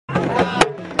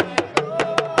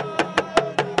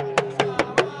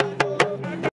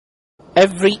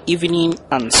Every evening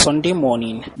and Sunday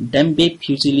morning, Dambe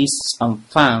pugilists and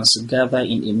fans gather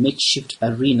in a makeshift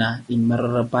arena in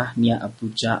Mararaba near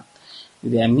Abuja.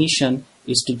 Their mission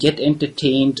is to get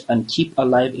entertained and keep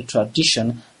alive a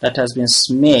tradition that has been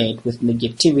smeared with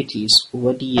negativities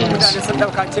over the years.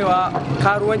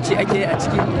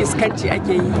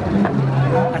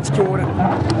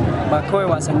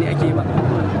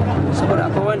 Saboda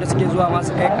akwai wanda suke zuwa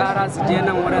masu kai kara su je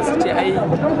nan wurin su ce ai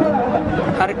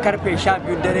har karfe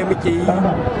 12 dare muke yi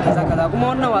kaza kaza kuma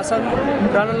wannan wasan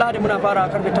ranar Lahadi muna fara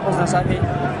karfe 8 na safe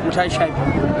mu tashi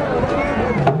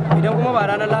 12 idan kuma ba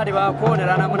ranar Lahadi ba kowane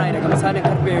rana muna yi daga misalin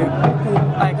karfe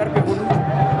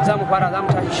 4 za mu fara za mu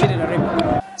tashi 6 da rabi.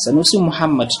 Sanusi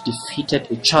Muhammad defeated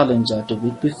a challenger the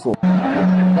week before.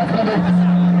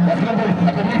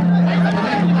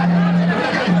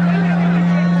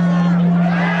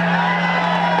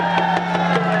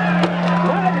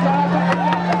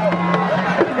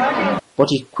 But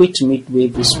he quit midway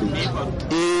this week.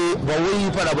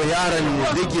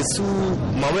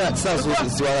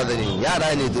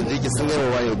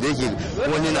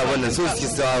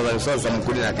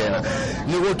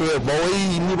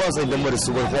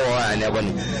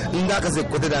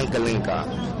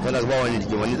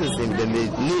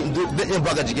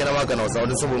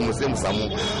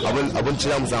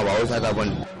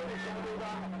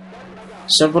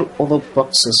 Several other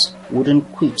boxers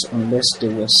wouldn't quit unless they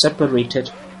were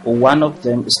separated or one of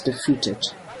them is defeated.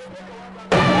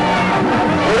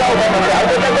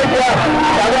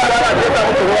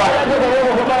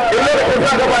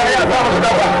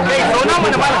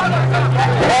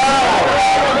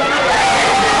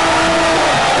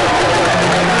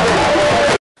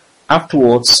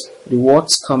 Afterwards,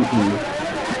 rewards come in.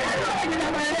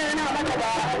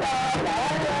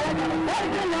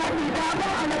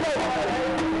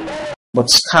 But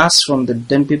scars from the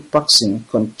Dambe boxing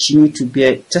continue to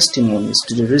bear testimonies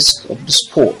to the risk of the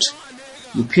sport.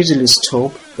 The pugilists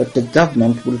hope that the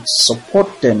government will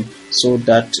support them so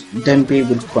that Dambe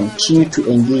will continue to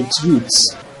engage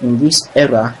youths in this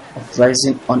era of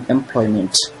rising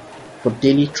unemployment. For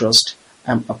Daily Trust,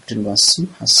 I'm Abdulwasiu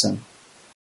Hassan.